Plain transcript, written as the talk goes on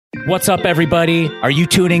What's up, everybody? Are you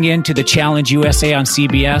tuning in to the Challenge USA on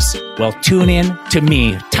CBS? Well, tune in to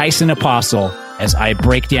me, Tyson Apostle, as I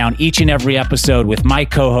break down each and every episode with my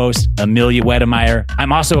co-host, Amelia Wedemeyer.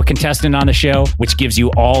 I'm also a contestant on the show, which gives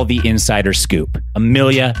you all the insider scoop.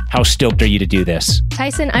 Amelia, how stoked are you to do this?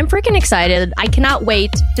 Tyson, I'm freaking excited. I cannot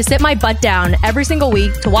wait to sit my butt down every single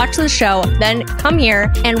week to watch the show, then come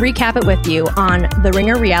here and recap it with you on the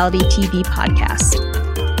Ringer Reality TV podcast.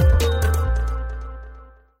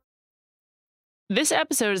 This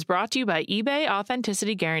episode is brought to you by eBay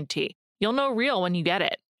Authenticity Guarantee. You'll know real when you get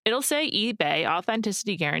it. It'll say eBay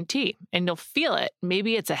Authenticity Guarantee, and you'll feel it.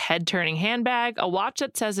 Maybe it's a head-turning handbag, a watch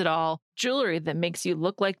that says it all, jewelry that makes you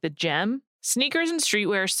look like the gem. Sneakers and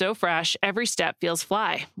streetwear so fresh, every step feels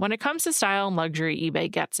fly. When it comes to style and luxury,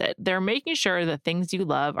 eBay gets it. They're making sure the things you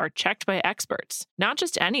love are checked by experts. Not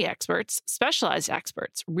just any experts, specialized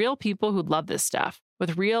experts, real people who love this stuff,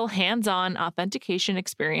 with real hands-on authentication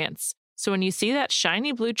experience. So when you see that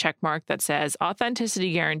shiny blue checkmark that says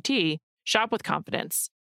Authenticity Guarantee, shop with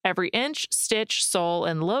confidence. Every inch, stitch, sole,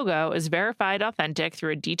 and logo is verified authentic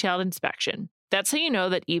through a detailed inspection. That's how you know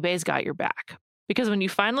that eBay's got your back. Because when you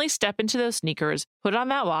finally step into those sneakers, put on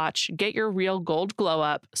that watch, get your real gold glow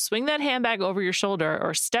up, swing that handbag over your shoulder,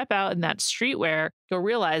 or step out in that streetwear, you'll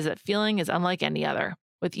realize that feeling is unlike any other.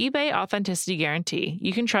 With eBay Authenticity Guarantee,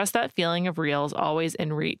 you can trust that feeling of real is always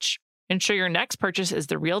in reach. Ensure your next purchase is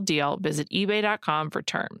the real deal. Visit ebay.com for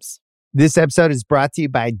terms. This episode is brought to you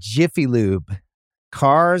by Jiffy Lube.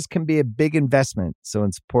 Cars can be a big investment, so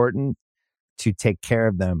it's important to take care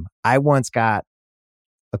of them. I once got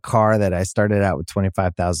a car that I started out with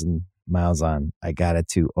 25,000 miles on. I got it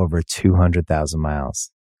to over 200,000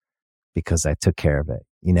 miles because I took care of it.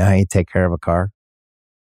 You know how you take care of a car?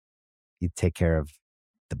 You take care of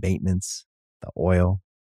the maintenance, the oil,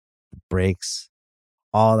 the brakes,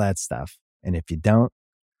 all that stuff. And if you don't,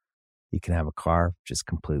 you can have a car just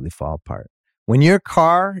completely fall apart. When your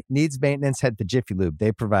car needs maintenance, head to Jiffy Lube.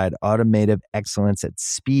 They provide automotive excellence at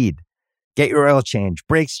speed. Get your oil change,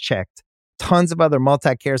 brakes checked, tons of other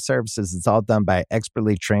multi-care services. It's all done by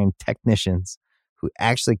expertly trained technicians who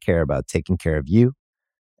actually care about taking care of you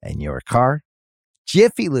and your car.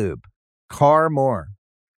 Jiffy Lube, car more.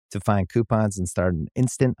 To find coupons and start an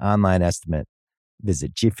instant online estimate,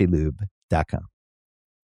 visit jiffylube.com.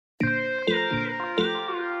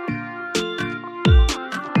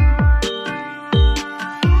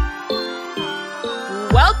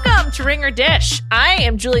 Welcome to Ringer Dish. I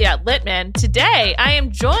am Juliette Littman. Today, I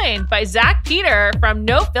am joined by Zach Peter from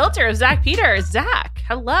No Filter. Zach Peter. Zach,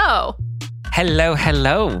 hello. Hello,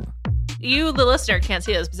 hello. You, the listener, can't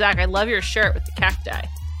see this, but Zach, I love your shirt with the cacti.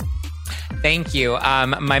 Thank you.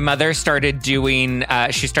 My mother started doing,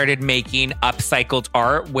 she started making upcycled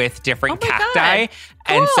art with different cacti. Cool.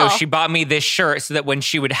 And so she bought me this shirt so that when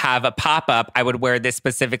she would have a pop-up, I would wear this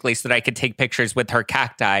specifically so that I could take pictures with her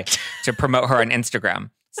cacti to promote her on Instagram.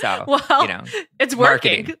 So, well, you know, it's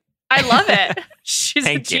working. marketing. I love it. She's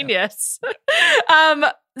a genius.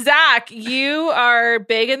 Zach, you are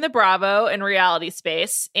big in the Bravo and reality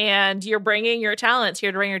space, and you're bringing your talents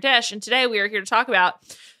here to Ringer Dish. And today we are here to talk about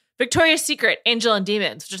Victoria's Secret, Angel and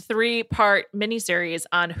Demons, which is a 3-part miniseries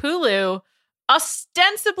on Hulu,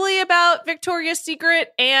 ostensibly about Victoria's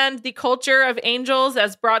Secret and the culture of angels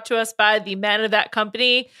as brought to us by the men of that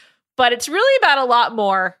company. But it's really about a lot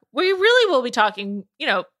more. We really will be talking,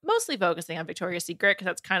 mostly focusing on Victoria's Secret because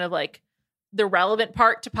that's kind of like the relevant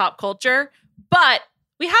part to pop culture. But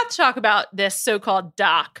we have to talk about this so-called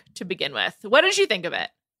doc to begin with. What did you think of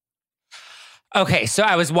it? Okay, so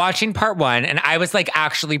I was watching part 1 and I was like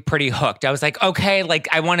actually pretty hooked. I was like, okay, like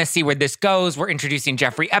I want to see where this goes. We're introducing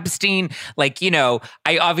Jeffrey Epstein. Like,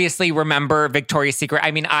 I obviously remember Victoria's Secret.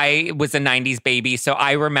 I mean, I was a 90s baby, so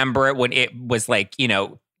I remember it when it was like,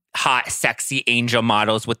 hot, sexy angel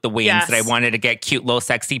models with the wings that I wanted to get cute little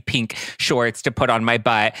sexy pink shorts to put on my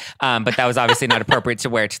butt. But that was obviously not appropriate to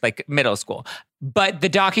wear to like middle school. But the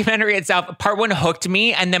documentary itself, part 1 hooked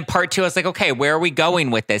me. And then part 2, I was like, okay, where are we going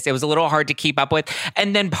with this? It was a little hard to keep up with.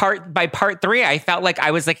 And then by part 3, I felt like I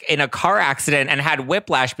was like in a car accident and had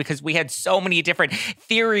whiplash because we had so many different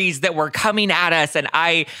theories that were coming at us. And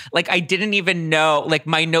I didn't even know, like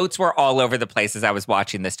my notes were all over the place as I was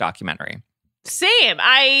watching this documentary. Same.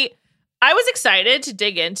 I was excited to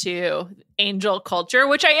dig into angel culture,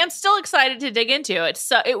 which I am still excited to dig into. It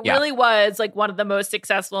really was like one of the most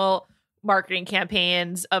successful marketing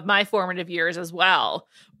campaigns of my formative years as well.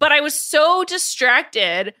 But I was so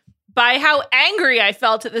distracted by how angry I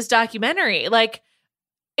felt at this documentary. Like,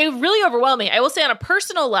 it really overwhelmed me. I will say on a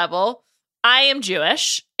personal level, I am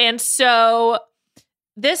Jewish. And so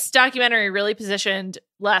this documentary really positioned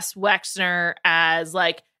Les Wexner as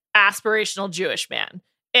like aspirational Jewish man.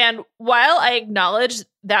 And while I acknowledge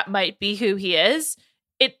that might be who he is,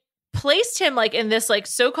 it placed him like in this like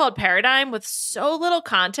so-called paradigm with so little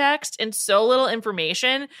context and so little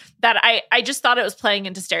information that I just thought it was playing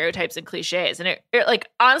into stereotypes and cliches. And it like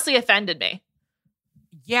honestly offended me.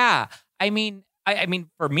 Yeah. I mean,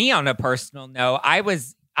 for me on a personal note,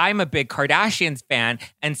 I'm a big Kardashians fan.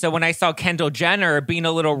 And so when I saw Kendall Jenner being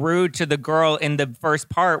a little rude to the girl in the first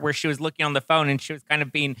part where she was looking on the phone and she was kind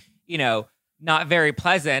of being, you know, not very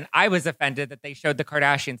pleasant, I was offended that they showed the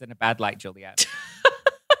Kardashians in a bad light, Juliet.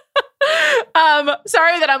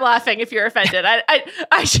 Sorry that I'm laughing if you're offended.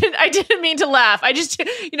 I didn't mean to laugh. I just,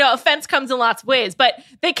 you know, offense comes in lots of ways, but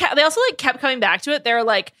they also like kept coming back to it. They're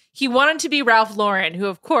like, he wanted to be Ralph Lauren, who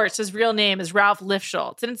of course his real name is Ralph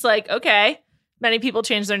Lifschultz. And it's like, okay, many people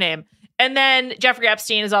change their name. And then Jeffrey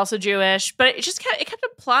Epstein is also Jewish, but it kept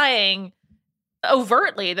implying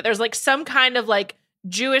overtly that there's like some kind of like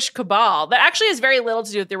Jewish cabal that actually has very little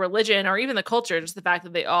to do with their religion or even the culture, just the fact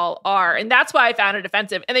that they all are. And that's why I found it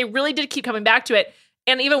offensive. And they really did keep coming back to it.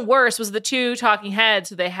 And even worse was the two talking heads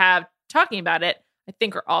who they have talking about it, I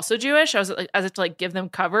think are also Jewish. I was like, as if to like give them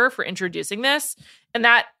cover for introducing this. And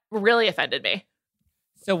that really offended me.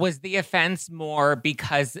 So was the offense more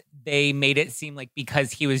because they made it seem like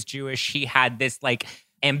because he was Jewish, he had this like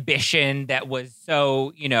ambition that was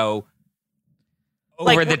so, you know,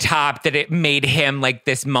 over like, the top that it made him like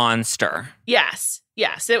this monster? Yes.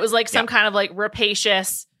 It was like some kind of like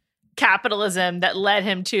rapacious capitalism that led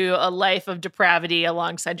him to a life of depravity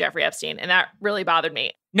alongside Jeffrey Epstein. And that really bothered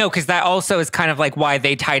me. No, because that also is kind of like why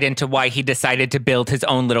they tied into why he decided to build his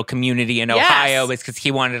own little community in Ohio, is because he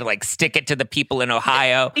wanted to like stick it to the people in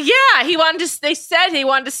Ohio. Yeah, they said he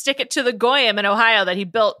wanted to stick it to the Goyim in Ohio that he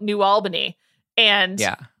built New Albany. And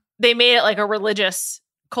they made it like a religious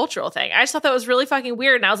cultural thing. I just thought that was really fucking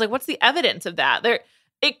weird. And I was like, what's the evidence of that?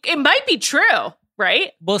 It might be true.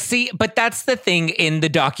 Right? Well, see, but that's the thing in the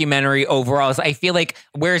documentary overall is I feel like,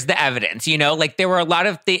 where's the evidence? You know, like there were a lot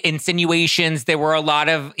of the insinuations. There were a lot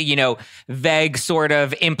of, you know, vague sort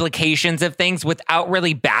of implications of things without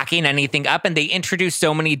really backing anything up. And they introduced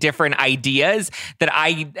so many different ideas that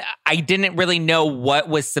I didn't really know what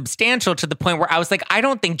was substantial, to the point where I was like, I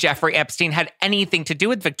don't think Jeffrey Epstein had anything to do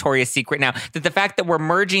with Victoria's Secret now. That the fact that we're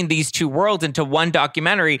merging these two worlds into one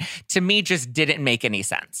documentary, to me, just didn't make any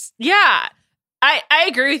sense. Yeah. I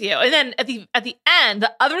agree with you. And then at the end,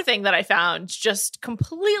 the other thing that I found just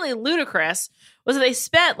completely ludicrous was that they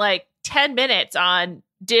spent like 10 minutes on,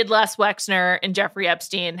 did Les Wexner and Jeffrey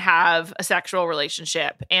Epstein have a sexual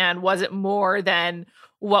relationship? And was it more than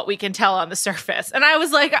what we can tell on the surface? And I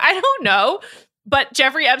was like, I don't know. But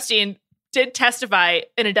Jeffrey Epstein did testify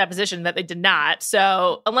in a deposition that they did not.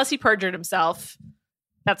 So unless he perjured himself,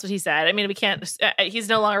 that's what he said. I mean, we can't, he's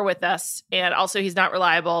no longer with us. And also he's not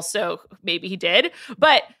reliable. So maybe he did.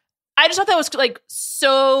 But I just thought that was like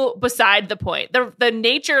so beside the point. The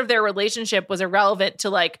nature of their relationship was irrelevant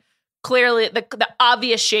to like clearly the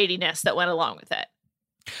obvious shadiness that went along with it.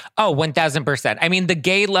 Oh, 1000%. I mean, the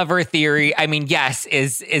gay lover theory, I mean, yes,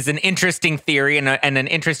 is an interesting theory and an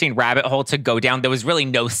interesting rabbit hole to go down. There was really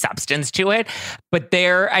no substance to it. But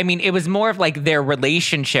it was more of like their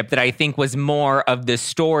relationship that I think was more of the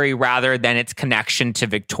story rather than its connection to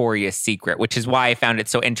Victoria's Secret, which is why I found it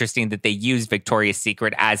so interesting that they used Victoria's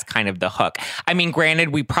Secret as kind of the hook. I mean, granted,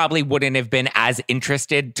 we probably wouldn't have been as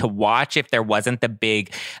interested to watch if there wasn't the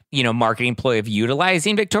big, you know, marketing ploy of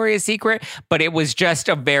utilizing Victoria's Secret, but it was just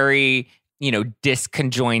a very, you know,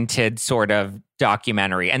 disconjointed sort of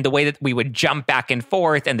documentary. And the way that we would jump back and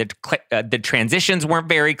forth and the transitions weren't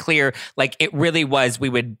very clear. Like it really was, we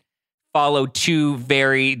would follow two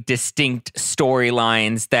very distinct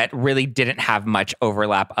storylines that really didn't have much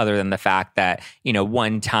overlap other than the fact that, you know,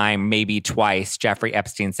 one time, maybe twice, Jeffrey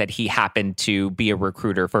Epstein said he happened to be a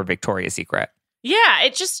recruiter for Victoria's Secret. Yeah,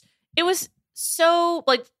 it was so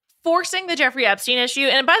like forcing the Jeffrey Epstein issue.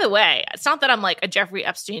 And by the way, it's not that I'm like a Jeffrey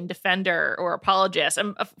Epstein defender or apologist.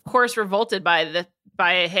 I'm of course revolted by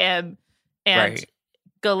him and right.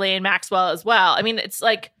 Ghislaine Maxwell as well. I mean, it's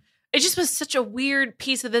like, it just was such a weird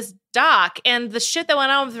piece of this doc. And the shit that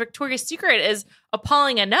went on with Victoria's Secret is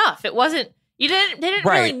appalling enough. It wasn't, they didn't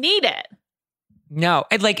right. really need it. No,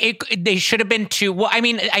 they should have been too. Well, I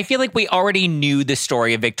mean, I feel like we already knew the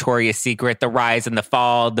story of Victoria's Secret, the rise and the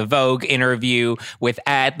fall, the Vogue interview with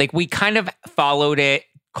Ed. Like we kind of followed it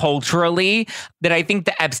culturally. That I think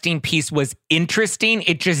the Epstein piece was interesting.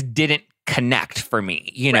 It just didn't connect for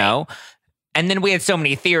me, you know? And then we had so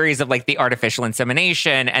many theories of like the artificial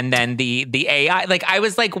insemination and then the AI. Like I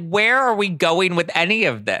was like, where are we going with any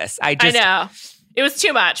of this? I know. It was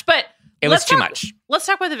too much. But It was too much. Let's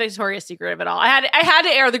talk about the Victoria's Secret of it all. I had to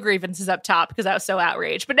air the grievances up top because I was so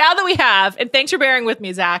outraged. But now that we have, and thanks for bearing with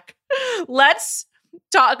me, Zach, let's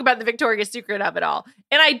talk about the Victoria's Secret of it all.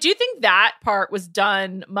 And I do think that part was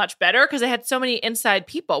done much better because I had so many inside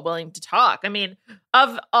people willing to talk. I mean,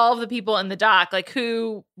 of all of the people in the doc, like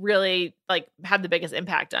who really like had the biggest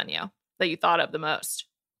impact on you that you thought of the most?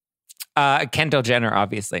 Kendall Jenner,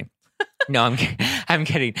 obviously. No, I'm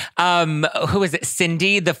kidding. Who is it?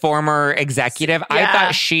 Cindy, the former executive. Yeah. I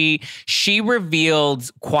thought she revealed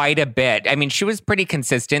quite a bit. I mean, she was pretty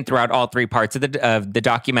consistent throughout all three parts of the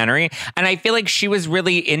documentary, and I feel like she was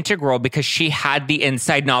really integral because she had the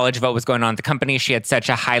inside knowledge of what was going on at the company. She had such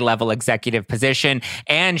a high level executive position,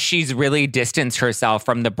 and she's really distanced herself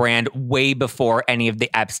from the brand way before any of the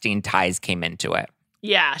Epstein ties came into it.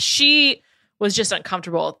 Yeah, she was just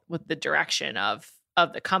uncomfortable with the direction of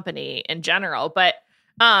the company in general. But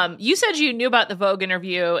you said you knew about the Vogue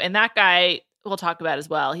interview, and that guy we'll talk about as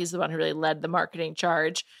well. He's the one who really led the marketing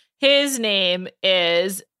charge. His name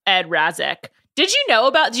is Ed Razek. Do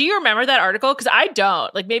you remember that article? Because I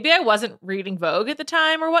don't. Like, maybe I wasn't reading Vogue at the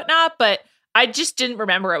time or whatnot, but I just didn't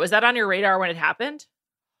remember it. Was that on your radar when it happened?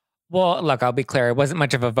 Well, look, I'll be clear. I wasn't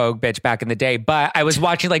much of a Vogue bitch back in the day, but I was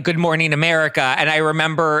watching like Good Morning America, and I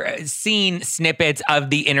remember seeing snippets of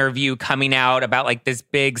the interview coming out about like this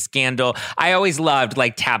big scandal. I always loved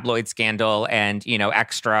like tabloid scandal and,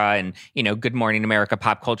 Extra and, Good Morning America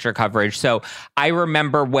pop culture coverage. So I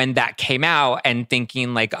remember when that came out and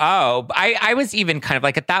thinking like, oh, I was even kind of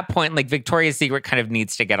like at that point, like Victoria's Secret kind of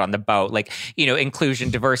needs to get on the boat. Like,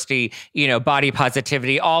 inclusion, diversity, body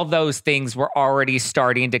positivity, all those things were already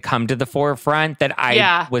starting to come to the forefront that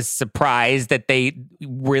I was surprised that they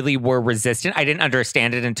really were resistant. I didn't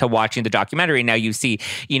understand it until watching the documentary. Now you see,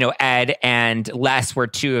 Ed and Les were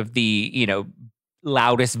two of the,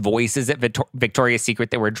 loudest voices at Victoria's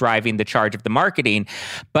Secret that were driving the charge of the marketing.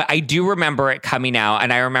 But I do remember it coming out,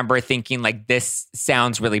 and I remember thinking like, this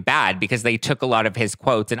sounds really bad because they took a lot of his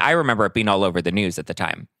quotes, and I remember it being all over the news at the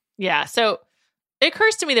time. Yeah. So it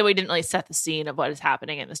occurs to me that we didn't really set the scene of what is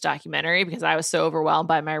happening in this documentary because I was so overwhelmed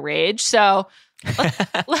by my rage. So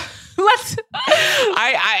let's.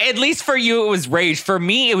 I at least for you, it was rage. For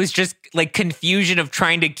me, it was just like confusion of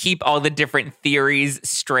trying to keep all the different theories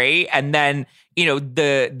straight. And then,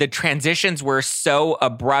 the transitions were so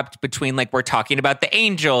abrupt between like, we're talking about the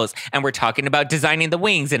angels and we're talking about designing the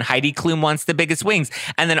wings and Heidi Klum wants the biggest wings.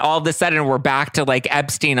 And then all of a sudden we're back to like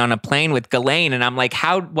Epstein on a plane with Ghislaine. And I'm like,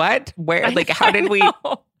 how did we?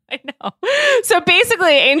 I know. So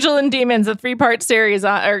basically Angel and Demons, a 3-part series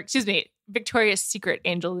Victoria's Secret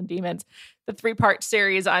Angel and Demons, the 3-part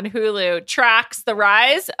series on Hulu, tracks the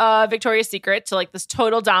rise of Victoria's Secret to like this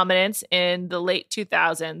total dominance in the late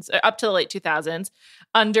 2000s, up to the late 2000s,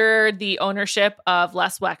 under the ownership of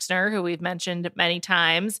Les Wexner, who we've mentioned many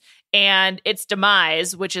times, and its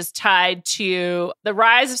demise, which is tied to the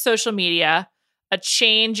rise of social media, a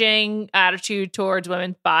changing attitude towards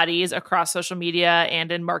women's bodies across social media and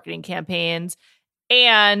in marketing campaigns,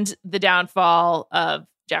 and the downfall of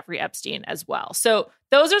Jeffrey Epstein as well. So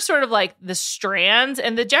those are sort of like the strands,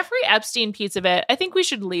 and the Jeffrey Epstein piece of it, I think we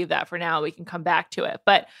should leave that for now. We can come back to it.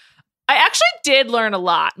 But I actually did learn a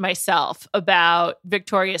lot myself about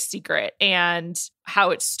Victoria's Secret and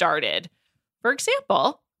how it started. For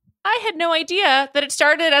example, I had no idea that it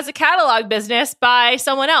started as a catalog business by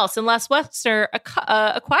someone else, and Les Wexner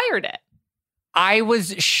acquired it. I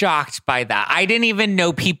was shocked by that. I didn't even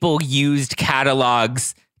know people used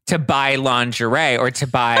catalogs to buy lingerie or to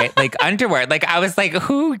buy like underwear. Like I was like,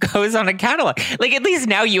 who goes on a catalog? Like at least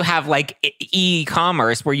now you have like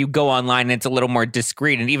e-commerce where you go online and it's a little more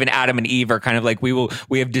discreet. And even Adam and Eve are kind of like,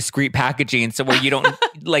 we have discreet packaging. So where you don't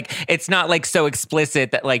like, it's not like so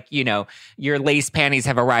explicit that like, your lace panties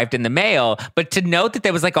have arrived in the mail. But to note that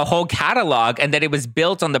there was like a whole catalog and that it was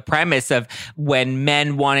built on the premise of when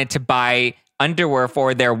men wanted to buy underwear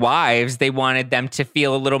for their wives, they wanted them to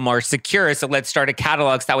feel a little more secure. So let's start a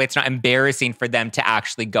catalog so that way it's not embarrassing for them to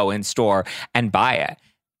actually go in store and buy it.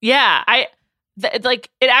 Yeah,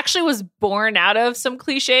 it actually was born out of some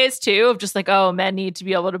cliches too, of just like, oh, men need to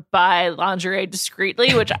be able to buy lingerie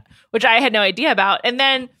discreetly, which I had no idea about. And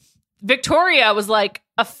then Victoria was like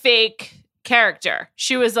a fake character.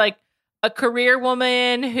 She was like a career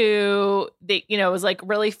woman who was like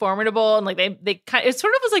really formidable, and like they kind of, it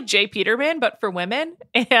sort of was like Jay Peterman but for women,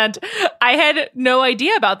 and I had no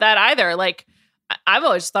idea about that either. Like I've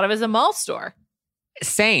always thought of it as a mall store.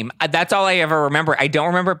 Same. That's all I ever remember. I don't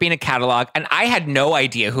remember it being a catalog. And I had no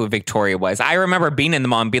idea who Victoria was. I remember being in the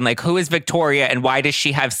mall and being like, who is Victoria and why does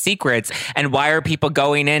she have secrets? And why are people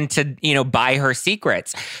going in to, buy her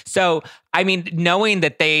secrets? So, I mean, knowing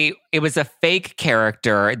that it was a fake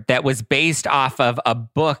character that was based off of a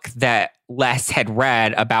book that Les had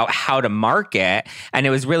read about how to market. And it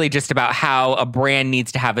was really just about how a brand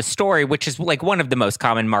needs to have a story, which is like one of the most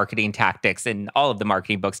common marketing tactics in all of the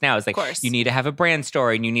marketing books now. Is like, you need to have a brand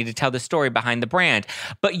story and you need to tell the story behind the brand.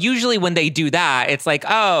 But usually when they do that, it's like,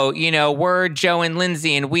 oh, we're Joe and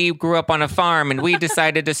Lindsay and we grew up on a farm and we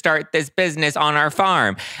decided to start this business on our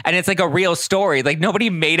farm. And it's like a real story. Like nobody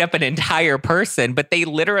made up an entire person, but they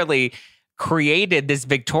literally created this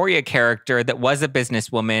Victoria character that was a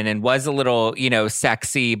businesswoman and was a little,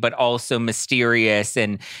 sexy, but also mysterious.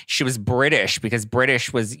 And she was British because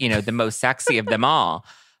British was, the most sexy of them all.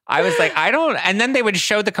 I was like, and then they would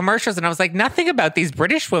show the commercials and I was like, nothing about these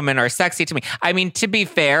British women are sexy to me. I mean, to be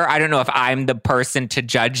fair, I don't know if I'm the person to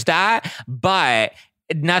judge that, but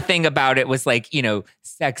nothing about it was like,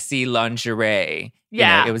 sexy lingerie.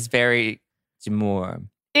 Yeah. It was very demure.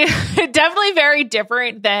 Definitely very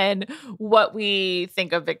different than what we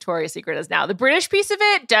think of Victoria's Secret as now. The British piece of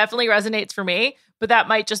it definitely resonates for me, but that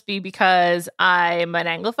might just be because I'm an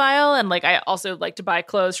Anglophile and like I also like to buy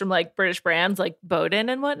clothes from like British brands like Boden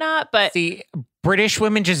and whatnot. But see, British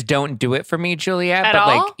women just don't do it for me, Juliet. At but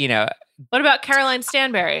all? like, what about Caroline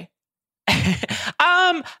Stanbury?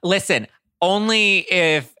 Listen, only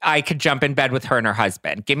if I could jump in bed with her and her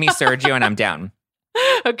husband. Give me Sergio and I'm down.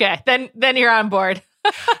 Okay, then you're on board.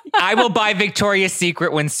 I will buy Victoria's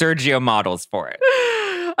Secret when Sergio models for it.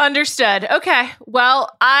 Understood. Okay.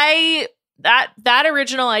 Well, that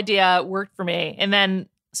original idea worked for me. And then,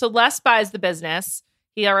 so Les buys the business.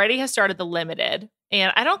 He already has started the Limited.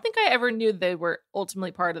 And I don't think I ever knew they were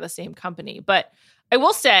ultimately part of the same company. But I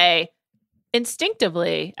will say,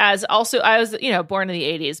 instinctively, as also, I was, born in the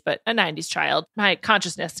 80s, but a 90s child. My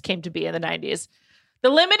consciousness came to be in the 90s. The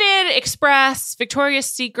Limited, Express, Victoria's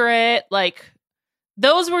Secret, like,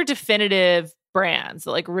 those were definitive brands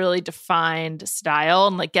that like really defined style,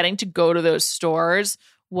 and like getting to go to those stores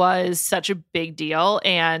was such a big deal.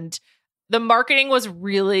 And the marketing was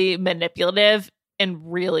really manipulative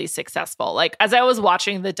and really successful. Like as I was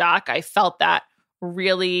watching the doc, I felt that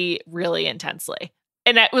really, really intensely.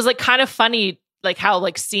 And it was like kind of funny, like how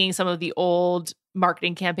like seeing some of the old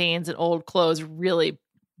marketing campaigns and old clothes really,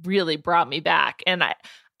 really brought me back. And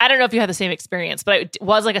I don't know if you had the same experience, but it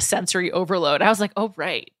was like a sensory overload. I was like, oh,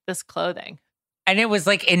 right, this clothing. And it was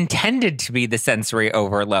like intended to be the sensory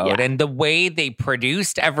overload. Yeah. And the way they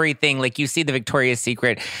produced everything, like you see the Victoria's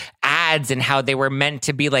Secret ads and how they were meant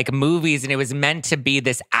to be like movies, and it was meant to be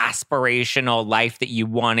this aspirational life that you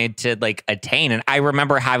wanted to like attain. And I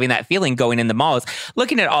remember having that feeling going in the malls,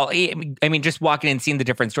 looking at all, I mean, just walking and seeing the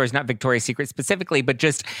different stores, not Victoria's Secret specifically, but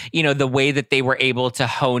just, the way that they were able to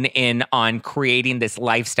hone in on creating this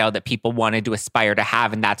lifestyle that people wanted to aspire to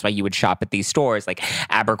have. And that's why you would shop at these stores like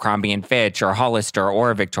Abercrombie and Fitch or Hollister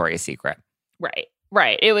or Victoria's Secret.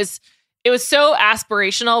 Right. It was so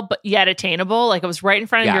aspirational, but yet attainable. Like it was right in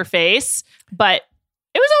front of your face, but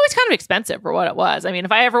it was always kind of expensive for what it was. I mean,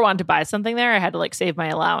 if I ever wanted to buy something there, I had to like save my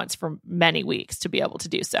allowance for many weeks to be able to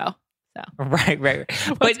do so. Right.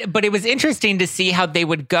 But it was interesting to see how they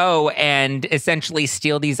would go and essentially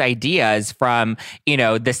steal these ideas from,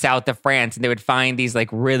 the south of France. And they would find these like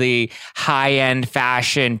really high-end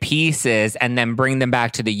fashion pieces and then bring them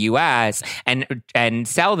back to the US and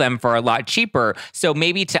sell them for a lot cheaper. So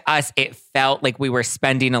maybe to us, it felt like we were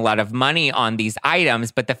spending a lot of money on these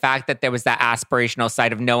items. But the fact that there was that aspirational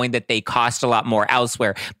side of knowing that they cost a lot more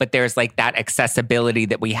elsewhere, but there's like that accessibility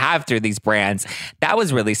that we have through these brands, that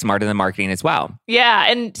was really smart in the marketing as well. Yeah.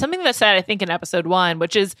 And something that's said, I think, in episode 1,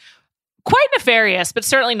 which is quite nefarious, but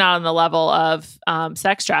certainly not on the level of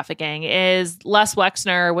sex trafficking, is Les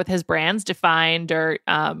Wexner with his brands defined or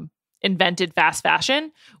invented fast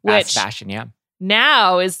fashion, which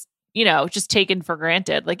now is, just taken for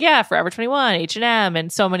granted. Like, Forever 21, H&M,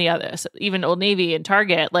 and so many others, even Old Navy and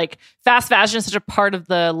Target. Like fast fashion is such a part of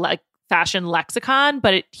the fashion lexicon,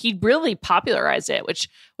 but he really popularized it, which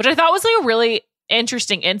I thought was like a really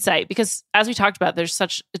interesting insight, because as we talked about, it's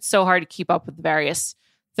so hard to keep up with the various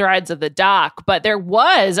threads of the doc, but there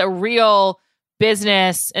was a real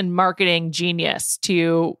business and marketing genius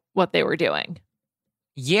to what they were doing.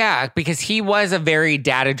 Yeah, because he was a very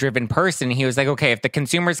data-driven person. He was like, okay, if the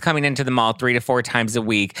consumer's coming into the mall 3 to 4 times a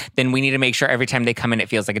week, then we need to make sure every time they come in, it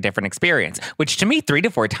feels like a different experience. Which to me, 3 to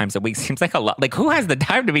 4 times a week seems like a lot. Like, who has the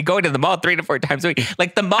time to be going to the mall 3 to 4 times a week?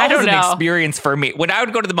 Like, the mall was an experience for me. When I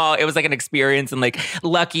would go to the mall, it was like an experience, and like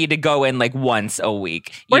lucky to go in like once a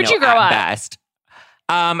week. Where'd you grow up? Best.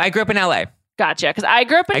 I grew up in LA. Gotcha. Because I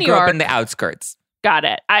grew up in New York. I grew up in the outskirts. Got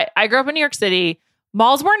it. I grew up in New York City.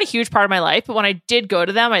 Malls weren't a huge part of my life, but when I did go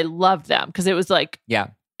to them, I loved them because it was like,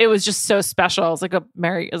 it was just so special. It was like a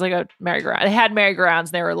merry-go-round. They had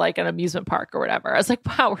merry-go-rounds and they were like an amusement park or whatever. I was like,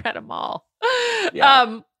 wow, we're at a mall.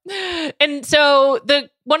 Yeah. And so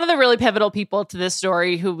one of the really pivotal people to this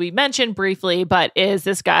story, who we mentioned briefly, but is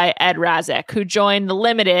this guy, Ed Razek, who joined The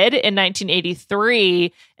Limited in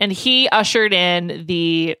 1983. And he ushered in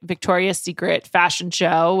the Victoria's Secret fashion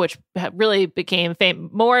show, which really became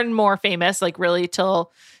more and more famous, like really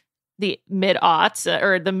till the mid-aughts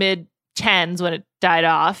or the mid-10s when it died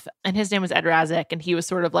off. And his name was Ed Razek. And he was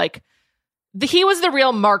sort of like, he was the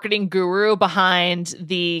real marketing guru behind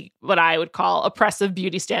the, what I would call oppressive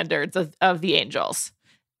beauty standards of the Angels.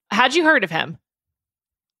 Had you heard of him?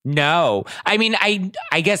 No. I mean,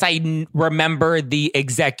 I guess I remember the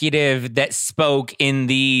executive that spoke in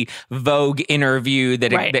the Vogue interview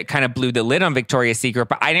that kind of blew the lid on Victoria's Secret,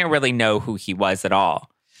 but I didn't really know who he was at all.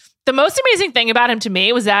 The most amazing thing about him to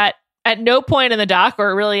me was that at no point in the doc,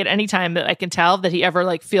 or really at any time that I can tell, that he ever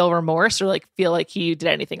like feel remorse or like feel like he did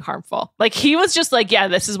anything harmful. Like he was just like, yeah,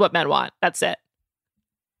 this is what men want. That's it.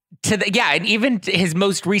 And even his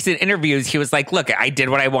most recent interviews, he was like, look, I did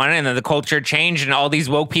what I wanted and then the culture changed and all these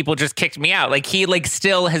woke people just kicked me out. Like he like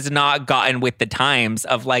still has not gotten with the times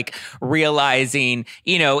of like realizing,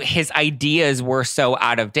 you know, his ideas were so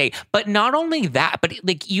out of date. But not only that, but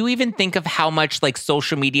like you even think of how much like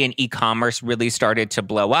social media and e-commerce really started to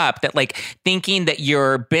blow up, that like thinking that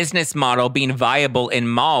your business model being viable in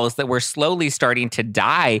malls that were slowly starting to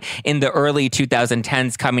die in the early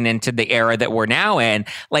 2010s coming into the era that we're now in,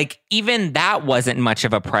 like even that wasn't much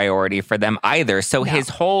of a priority for them either. So his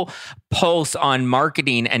whole pulse on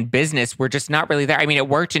marketing and business were just not really there. I mean, it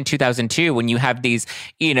worked in 2002 when you have these,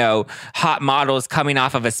 you know, hot models coming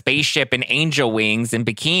off of a spaceship in angel wings and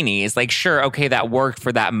bikinis. Like, sure, okay, that worked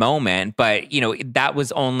for that moment, but, you know, that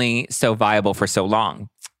was only so viable for so long.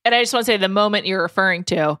 And I just want to say the moment you're referring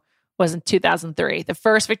to was in 2003. The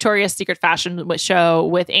first Victoria's Secret fashion show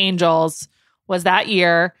with angels was that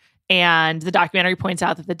year. And the documentary points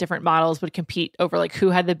out that the different models would compete over like who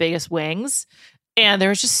had the biggest wings. And there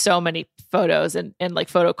was just so many photos and like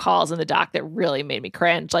photo calls in the doc that really made me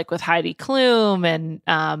cringe, like with Heidi Klum and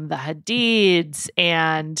the Hadids.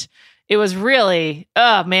 And it was really,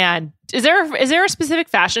 oh man. Is there a specific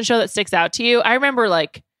fashion show that sticks out to you? I remember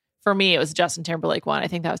like, for me, it was Justin Timberlake one. I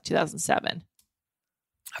think that was 2007.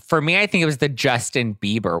 For me, I think it was the Justin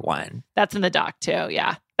Bieber one. That's in the doc too.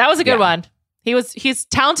 Yeah. That was a good one. He's a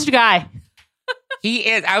talented guy. He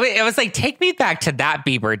is. It was like, take me back to that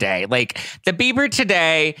Bieber day. Like the Bieber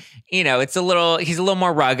today, you know, he's a little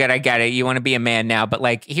more rugged. I get it. You want to be a man now, but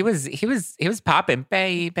like he was popping,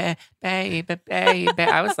 baby.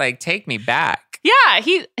 I was like, take me back. Yeah,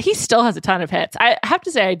 he still has a ton of hits. I have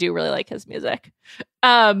to say, I do really like his music.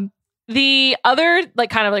 The other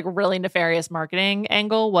like kind of like really nefarious marketing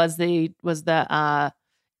angle was the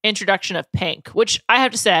introduction of Pink, which I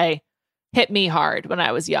have to say hit me hard when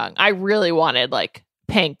I was young. I really wanted like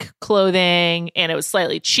pink clothing, and it was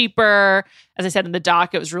slightly cheaper. As I said in the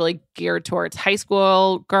doc, it was really geared towards high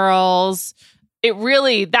school girls.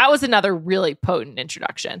 That was another really potent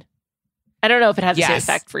introduction. I don't know if it has the same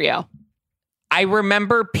effect for you. I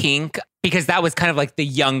remember Pink because that was kind of like the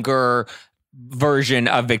younger version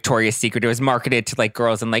of Victoria's Secret. It was marketed to like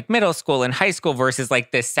girls in like middle school and high school versus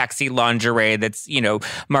like this sexy lingerie that's, you know,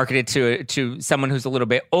 marketed to someone who's a little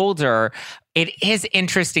bit older. It is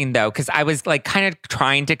interesting though, because I was like kind of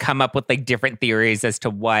trying to come up with like different theories as to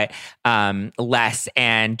what Les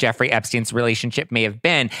and Jeffrey Epstein's relationship may have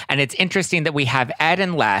been. And it's interesting that we have Ed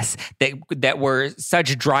and Les that were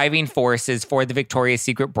such driving forces for the Victoria's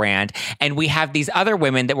Secret brand. And we have these other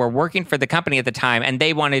women that were working for the company at the time, and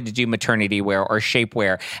they wanted to do maternity wear or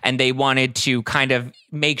shapewear. And they wanted to kind of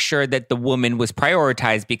make sure that the woman was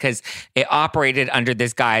prioritized because it operated under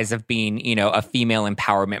this guise of being, you know, a female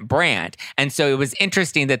empowerment brand. And so it was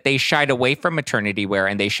interesting that they shied away from maternity wear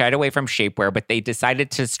and they shied away from shapewear, but they decided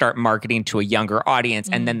to start marketing to a younger audience.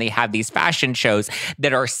 And then they have these fashion shows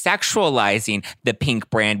that are sexualizing the Pink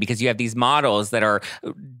brand because you have these models that are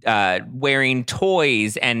wearing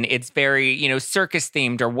toys and it's very, you know, circus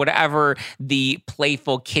themed or whatever the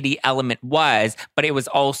playful kitty element was, but it was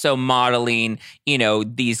also modeling, you know,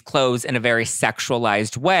 these clothes in a very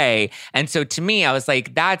sexualized way. And so to me, I was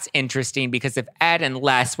like, that's interesting, because if Ed and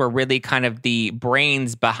Les were really kind of the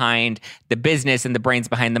brains behind the business and the brains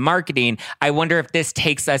behind the marketing, I wonder if this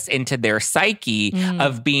takes us into their psyche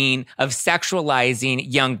of sexualizing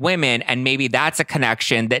young women. And maybe that's a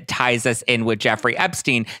connection that ties us in with Jeffrey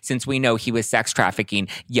Epstein, since we know he was sex trafficking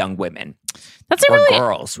young women. That's a really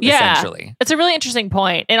girls, essentially. It's a really interesting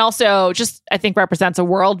point, and also just I think represents a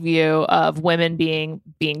worldview of women being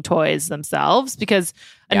toys themselves. Because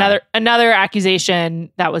another accusation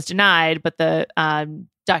that was denied, but the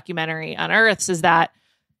documentary unearths, is that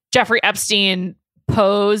Jeffrey Epstein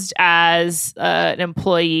posed as an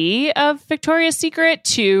employee of Victoria's Secret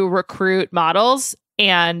to recruit models,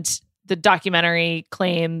 and the documentary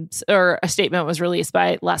claims, or a statement was released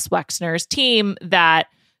by Les Wexner's team that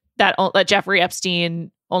Jeffrey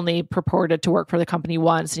Epstein only purported to work for the company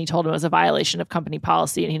once, and he told him it was a violation of company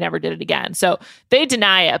policy, and he never did it again. So they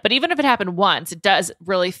deny it. But even if it happened once, it does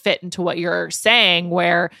really fit into what you're saying,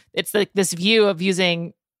 where it's like this view of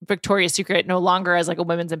using Victoria's Secret no longer as like a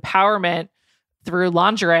women's empowerment through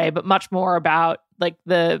lingerie, but much more about like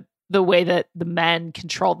the way that the men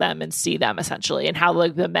control them and see them, essentially, and how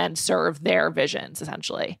like the men serve their visions,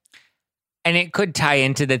 essentially. And it could tie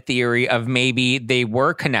into the theory of maybe they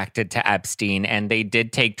were connected to Epstein and they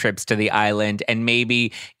did take trips to the island. And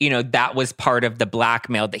maybe, that was part of the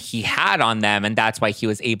blackmail that he had on them. And that's why he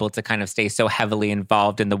was able to kind of stay so heavily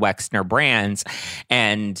involved in the Wexner brands.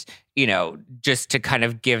 And, just to kind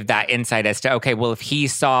of give that insight as to, okay, well, if he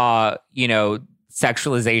saw,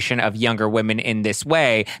 sexualization of younger women in this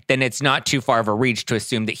way, then it's not too far of a reach to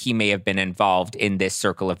assume that he may have been involved in this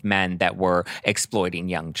circle of men that were exploiting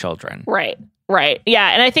young children. Right. Yeah.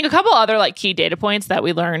 And I think a couple other like key data points that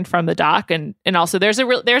we learned from the doc, and also there's a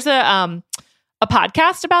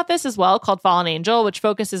podcast about this as well called Fallen Angel, which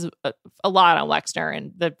focuses a lot on Wexner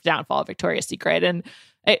and the downfall of Victoria's Secret. And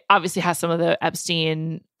it obviously has some of the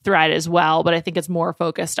Epstein thread as well, but I think it's more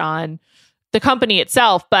focused on the company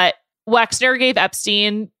itself. But Wexner gave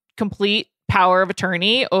Epstein complete power of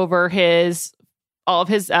attorney over all of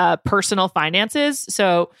his personal finances.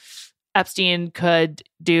 So Epstein could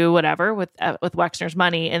do whatever with Wexner's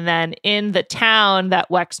money. And then in the town that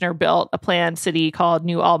Wexner built, a planned city called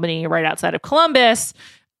New Albany, right outside of Columbus,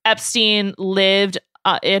 Epstein lived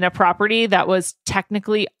in a property that was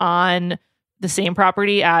technically on the same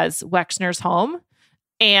property as Wexner's home.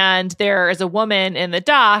 And there is a woman in the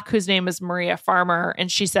doc whose name is Maria Farmer.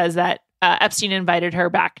 And she says that Epstein invited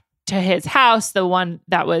her back to his house, the one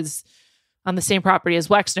that was on the same property as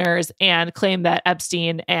Wexner's, and claimed that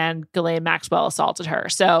Epstein and Ghislaine Maxwell assaulted her.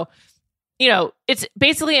 So, it's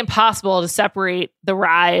basically impossible to separate the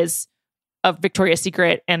rise of Victoria's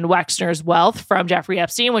Secret and Wexner's wealth from Jeffrey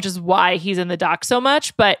Epstein, which is why he's in the doc so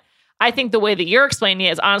much. But I think the way that you're explaining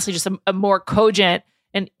it is honestly just a more cogent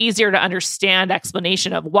and easier to understand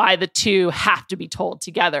explanation of why the two have to be told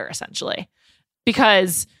together, essentially,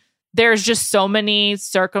 because there's just so much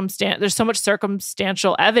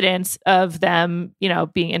circumstantial evidence of them,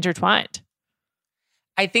 being intertwined.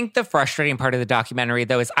 I think the frustrating part of the documentary,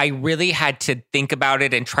 though, is I really had to think about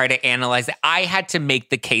it and try to analyze it. I had to make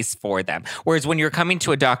the case for them. Whereas when you're coming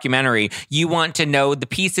to a documentary, you want to know the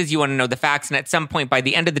pieces, you want to know the facts. And at some point by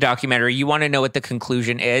the end of the documentary, you want to know what the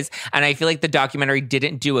conclusion is. And I feel like the documentary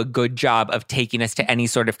didn't do a good job of taking us to any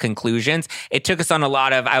sort of conclusions. It took us on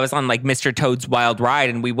I was on like Mr. Toad's Wild Ride,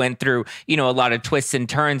 and we went through, a lot of twists and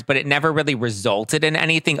turns, but it never really resulted in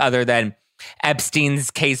anything other than Epstein's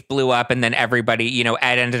case blew up, and then everybody,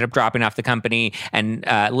 Ed ended up dropping off the company, and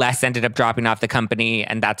Les ended up dropping off the company,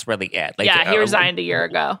 and that's really it. He resigned a year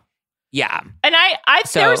ago. Yeah, and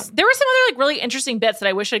there were some other like really interesting bits that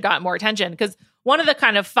I wish had gotten more attention, because one of the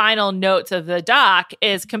kind of final notes of the doc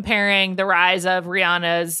is comparing the rise of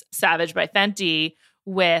Rihanna's Savage by Fenty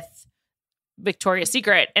with Victoria's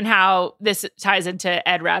Secret, and how this ties into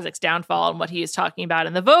Ed Razzik's downfall and what he is talking about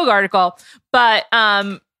in the Vogue article. But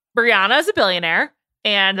Rihanna is a billionaire,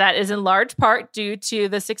 and that is in large part due to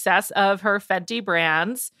the success of her Fenty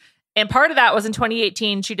brands. And part of that was in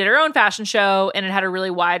 2018, she did her own fashion show, and it had a really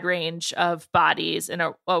wide range of bodies and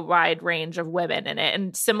a wide range of women in it.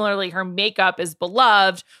 And similarly, her makeup is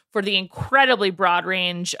beloved for the incredibly broad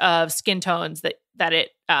range of skin tones that it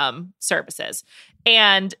services.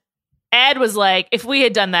 And Ed was like, if we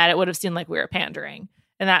had done that, it would have seemed like we were pandering.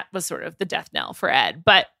 And that was sort of the death knell for Ed.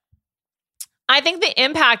 But I think the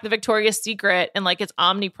impact the Victoria's Secret and like its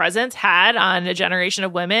omnipresence had on a generation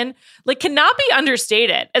of women like cannot be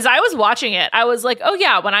understated. As I was watching it, I was like, oh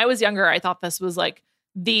yeah, when I was younger, I thought this was like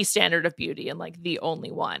the standard of beauty and like the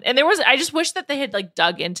only one. And I just wish that they had like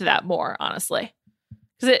dug into that more, honestly.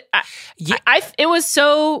 Because it was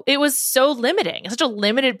so limiting. It's such a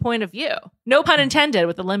limited point of view. No pun intended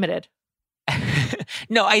with the limited.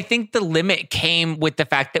 No, I think the limit came with the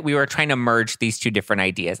fact that we were trying to merge these two different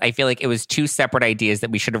ideas. I feel like it was two separate ideas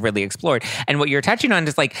that we should have really explored. And what you're touching on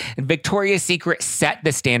is like Victoria's Secret set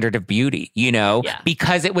the standard of beauty, you know,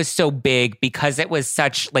 because it was so big, because it was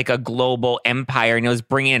such like a global empire and it was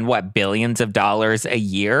bringing in billions of dollars a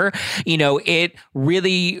year. You know, it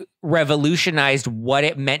really revolutionized what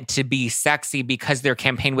it meant to be sexy because their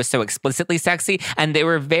campaign was so explicitly sexy. And they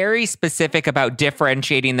were very specific about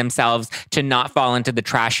differentiating themselves to not fall into the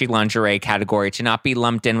trashy lingerie category, to not be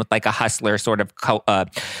lumped in with like a hustler sort of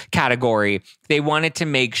category. They wanted to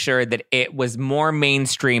make sure that it was more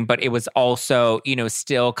mainstream, but it was also, you know,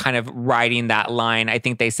 still kind of riding that line. I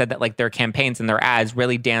think they said that like their campaigns and their ads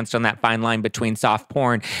really danced on that fine line between soft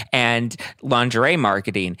porn and lingerie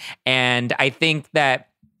marketing. And I think that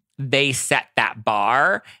they set that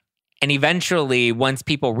bar. And eventually, once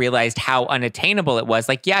people realized how unattainable it was,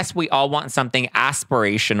 like, yes, we all want something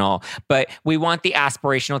aspirational, but we want the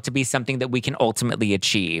aspirational to be something that we can ultimately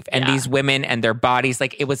achieve. And these women and their bodies,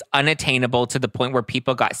 like, it was unattainable to the point where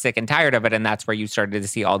people got sick and tired of it. And that's where you started to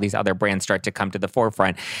see all these other brands start to come to the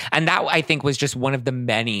forefront. And that, I think, was just one of the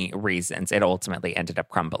many reasons it ultimately ended up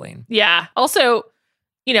crumbling. Yeah. Also,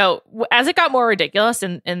 you know, as it got more ridiculous,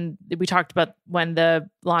 and we talked about when the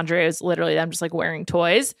lingerie was literally them just like wearing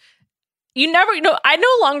toys, I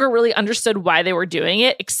no longer really understood why they were doing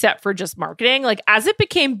it except for just marketing. Like, as it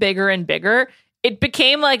became bigger and bigger, it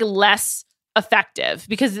became like less effective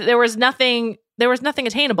because there was nothing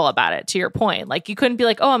attainable about it, to your point. Like, you couldn't be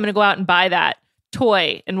like, oh, I'm going to go out and buy that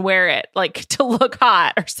toy and wear it like to look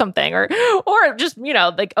hot or something, or just, you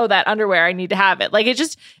know, like, oh, that underwear, I need to have it. Like, it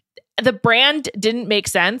just, the brand didn't make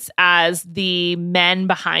sense as the men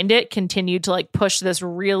behind it continued to like push this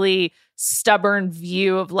really stubborn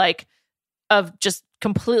view of just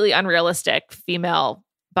completely unrealistic female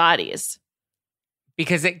bodies.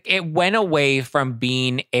 Because it went away from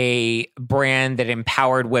being a brand that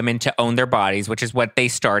empowered women to own their bodies, which is what they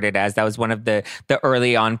started as. That was one of the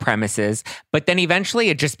early on premises. But then eventually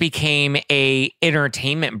it just became a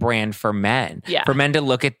entertainment brand for men. Yeah. For men to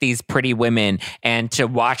look at these pretty women and to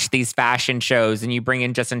watch these fashion shows. And you bring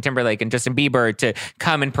in Justin Timberlake and Justin Bieber to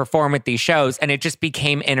come and perform at these shows. And it just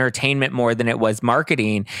became entertainment more than it was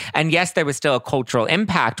marketing. And yes, there was still a cultural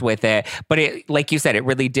impact with it. But it, like you said, it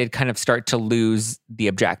really did kind of start to lose the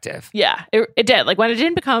objective. Yeah, it did. Like, when it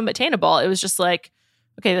didn't become attainable, it was just like,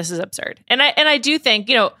 okay, this is absurd. And I do think,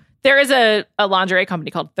 you know, there is a lingerie company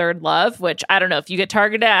called Third Love, which I don't know if you get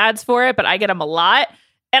targeted ads for it, but I get them a lot.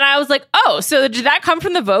 And I was like, oh, so did that come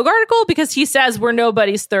from the Vogue article? Because he says we're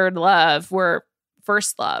nobody's third love, we're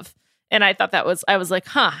first love. And I thought I was like,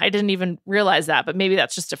 I didn't even realize that, but maybe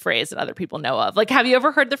that's just a phrase that other people know of. Like, have you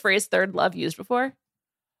ever heard the phrase third love used before?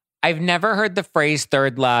 I've never heard the phrase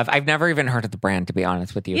third love. I've never even heard of the brand, to be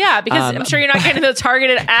honest with you. Yeah, because I'm sure you're not getting those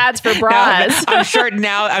targeted ads for bras.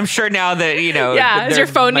 No, I'm sure now that, you know, is your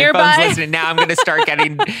phone nearby? Now I'm going to start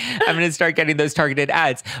getting those targeted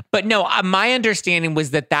ads. But no, my understanding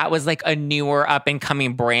was that was like a newer up and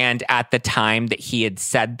coming brand at the time that he had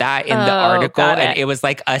said that in the article. And it was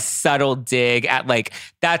like a subtle dig at like,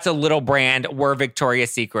 that's a little brand. We're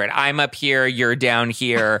Victoria's Secret. I'm up here. You're down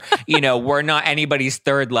here. You know, we're not anybody's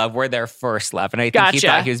third love. We're their first love. And I think he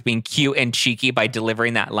thought he was being cute and cheeky by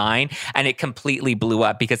delivering that line. And it completely blew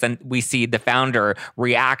up because then we see the founder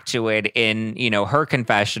react to it in, you know, her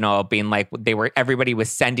confessional being like, everybody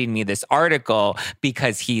was sending me this article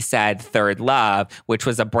because he said Third Love, which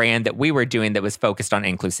was a brand that we were doing that was focused on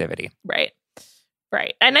inclusivity. Right.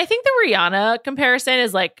 Right. And I think the Rihanna comparison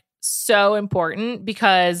is like so important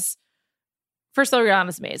because first of all,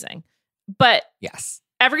 Rihanna's amazing, but yes,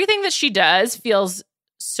 everything that she does feels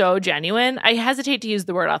so genuine. I hesitate to use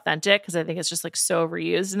the word authentic because I think it's just like so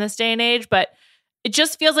overused in this day and age, but it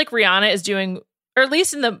just feels like Rihanna is doing, or at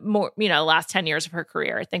least in the more, you know, last 10 years of her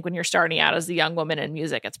career. I think when you're starting out as a young woman in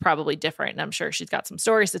music, it's probably different. And I'm sure she's got some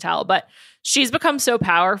stories to tell, but she's become so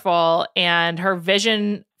powerful and her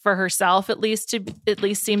vision for herself at least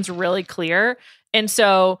seems really clear. And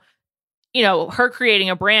so, you know, her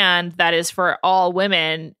creating a brand that is for all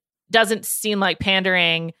women doesn't seem like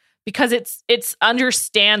pandering because it's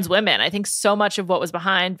understands women. I think so much of what was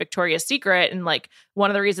behind Victoria's Secret and like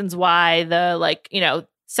one of the reasons why the like, you know,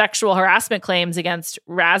 sexual harassment claims against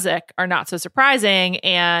Razek are not so surprising.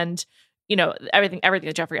 And, you know, everything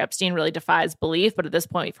that Jeffrey Epstein really defies belief. But at this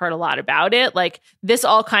point, we've heard a lot about it. Like this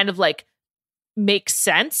all kind of like makes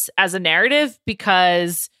sense as a narrative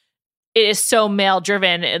because it is so male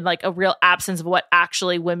driven and like a real absence of what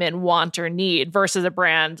actually women want or need versus a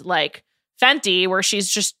brand like Fenty, where she's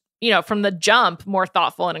just, from the jump, more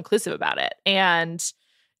thoughtful and inclusive about it. And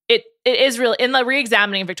it is really, in the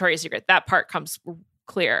re-examining Victoria's Secret, that part becomes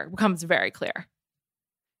very clear.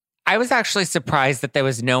 I was actually surprised that there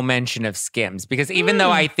was no mention of Skims, because even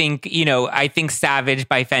though I think Savage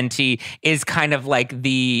by Fenty is kind of like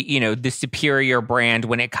the superior brand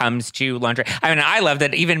when it comes to lingerie. I mean, I love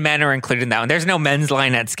that even men are included in that one. There's no men's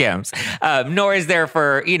line at Skims, nor is there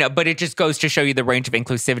for, but it just goes to show you the range of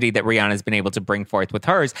inclusivity that Rihanna's been able to bring forth with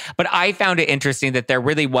hers. But I found it interesting that there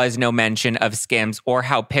really was no mention of Skims or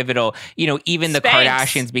how pivotal, even the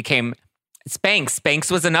Kardashians became. Spanx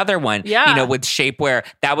was another one, with shapewear.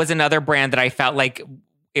 That was another brand that I felt like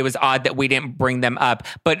it was odd that we didn't bring them up.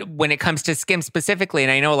 But when it comes to Skims specifically, and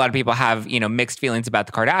I know a lot of people have, mixed feelings about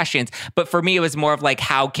the Kardashians, but for me, it was more of like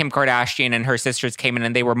how Kim Kardashian and her sisters came in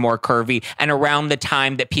and they were more curvy. And around the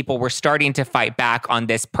time that people were starting to fight back on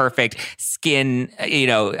this perfect skin,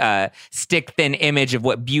 stick thin image of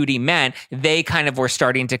what beauty meant, they kind of were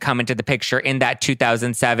starting to come into the picture in that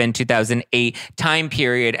 2007, 2008 time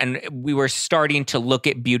period. And we were starting to look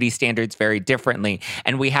at beauty standards very differently.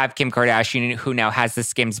 And we have Kim Kardashian, who now has the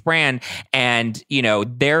Skims brand, and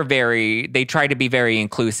they try to be very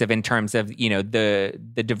inclusive in terms of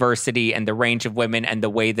the diversity and the range of women and the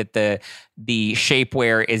way that the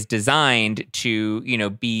shapewear is designed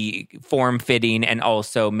to be form fitting and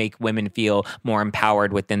also make women feel more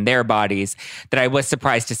empowered within their bodies. That I was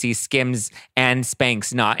surprised to see Skims and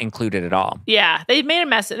Spanx not included at all. Yeah, they made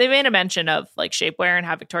a mention of like shapewear and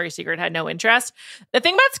how Victoria's Secret had no interest. The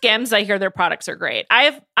thing about Skims, I hear their products are great.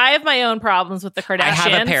 I have my own problems with the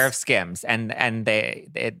Kardashians. I have a pair of Skims, and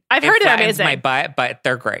I've heard they're amazing. My butt, but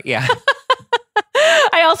they're great. Yeah.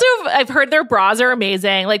 I've heard their bras are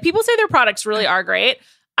amazing. Like, people say their products really are great.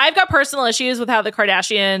 I've got personal issues with how the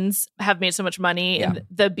Kardashians have made so much money in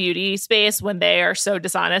the beauty space when they are so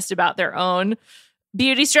dishonest about their own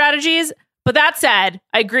beauty strategies. But that said,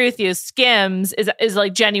 I agree with you. Skims is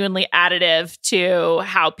like genuinely additive to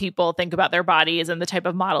how people think about their bodies and the type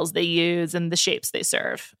of models they use and the shapes they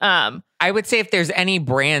serve. I would say if there's any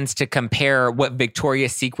brands to compare what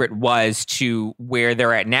Victoria's Secret was to where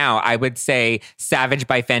they're at now, I would say Savage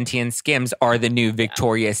by Fenty and Skims are the new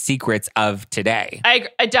Victoria's Secrets of today. I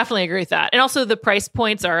definitely agree with that. And also the price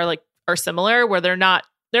points are similar, where they're not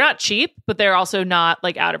cheap, but they're also not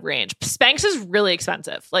like out of range. Spanx is really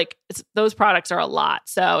expensive. Like, those products are a lot.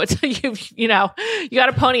 So it's you got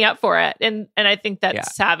to pony up for it. And I think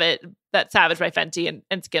that Savage by Fenty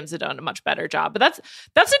and Skims have done a much better job. But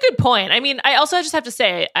that's a good point. I mean, I also just have to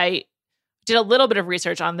say, I did a little bit of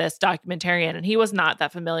research on this documentarian, and he was not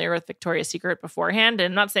that familiar with Victoria's Secret beforehand.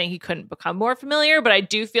 And I'm not saying he couldn't become more familiar, but I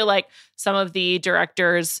do feel like some of the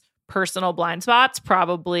director's personal blind spots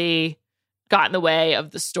probably got in the way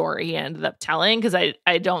of the story he ended up telling. Because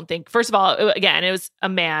I don't think, first of all, again, it was a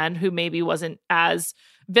man who maybe wasn't as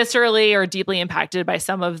viscerally or deeply impacted by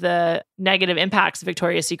some of the negative impacts of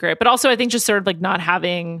Victoria's Secret, but also I think just sort of like not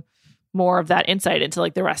having more of that insight into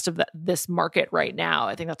like the rest of this market right now.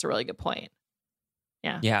 I think that's a really good point.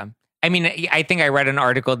 Yeah. I mean, I think I read an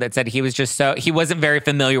article that said he wasn't very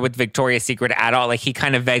familiar with Victoria's Secret at all. Like, he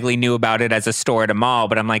kind of vaguely knew about it as a store at a mall,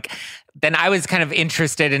 but I'm like, then I was kind of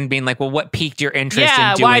interested in being like, well, what piqued your interest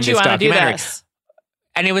in doing this documentary?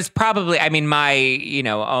 And it was probably, I mean, my,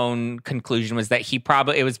 own conclusion was that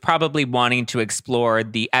it was probably wanting to explore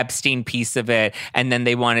the Epstein piece of it. And then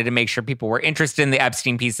they wanted to make sure people were interested in the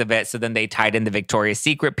Epstein piece of it. So then they tied in the Victoria's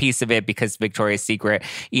Secret piece of it, because Victoria's Secret,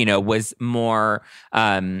 was more,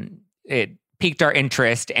 it piqued our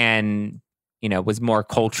interest and, was more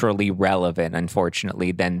culturally relevant,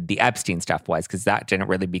 unfortunately, than the Epstein stuff was, because that didn't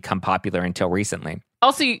really become popular until recently.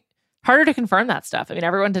 Also, harder to confirm that stuff. I mean,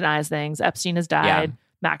 everyone denies things. Epstein has died. Yeah.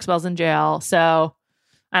 Maxwell's in jail. So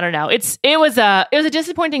I don't know. It was a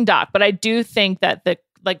disappointing doc, but I do think that the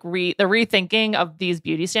rethinking of these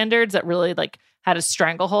beauty standards that really like had a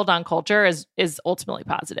stranglehold on culture is ultimately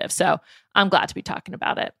positive. So I'm glad to be talking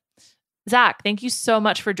about it. Zach, thank you so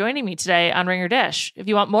much for joining me today on Ring or Dish. If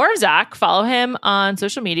you want more of Zach, follow him on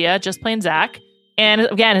social media, just plain Zach. And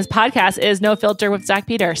again, his podcast is No Filter with Zach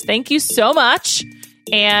Peters. Thank you so much.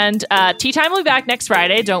 And Tea Time will be back next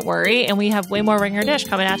Friday. Don't worry. And we have way more Ring or Dish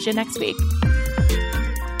coming at you next week.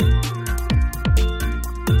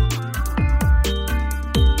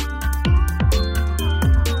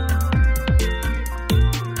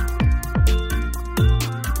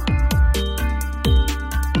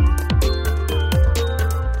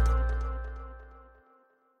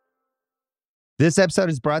 This episode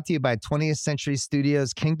is brought to you by 20th Century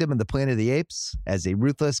Studios' Kingdom of the Planet of the Apes. As a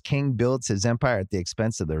ruthless king builds his empire at the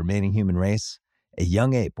expense of the remaining human race, a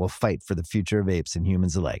young ape will fight for the future of apes and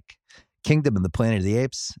humans alike. Kingdom of the Planet of the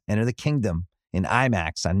Apes. Enter the kingdom in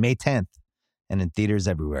IMAX on May 10th and in theaters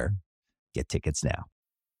everywhere. Get tickets now.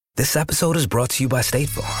 This episode is brought to you by State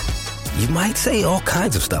Farm. You might say all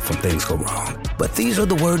kinds of stuff when things go wrong, but these are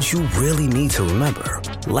the words you really need to remember.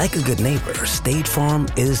 Like a good neighbor, State Farm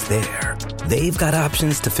is there. They've got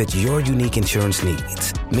options to fit your unique insurance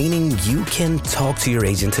needs, meaning you can talk to your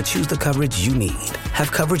agent to choose the coverage you need,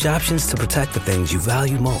 have coverage options to protect the things you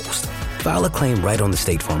value most, file a claim right on the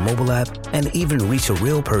State Farm mobile app, and even reach a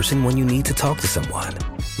real person when you need to talk to someone.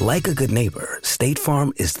 Like a good neighbor, State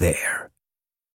Farm is there.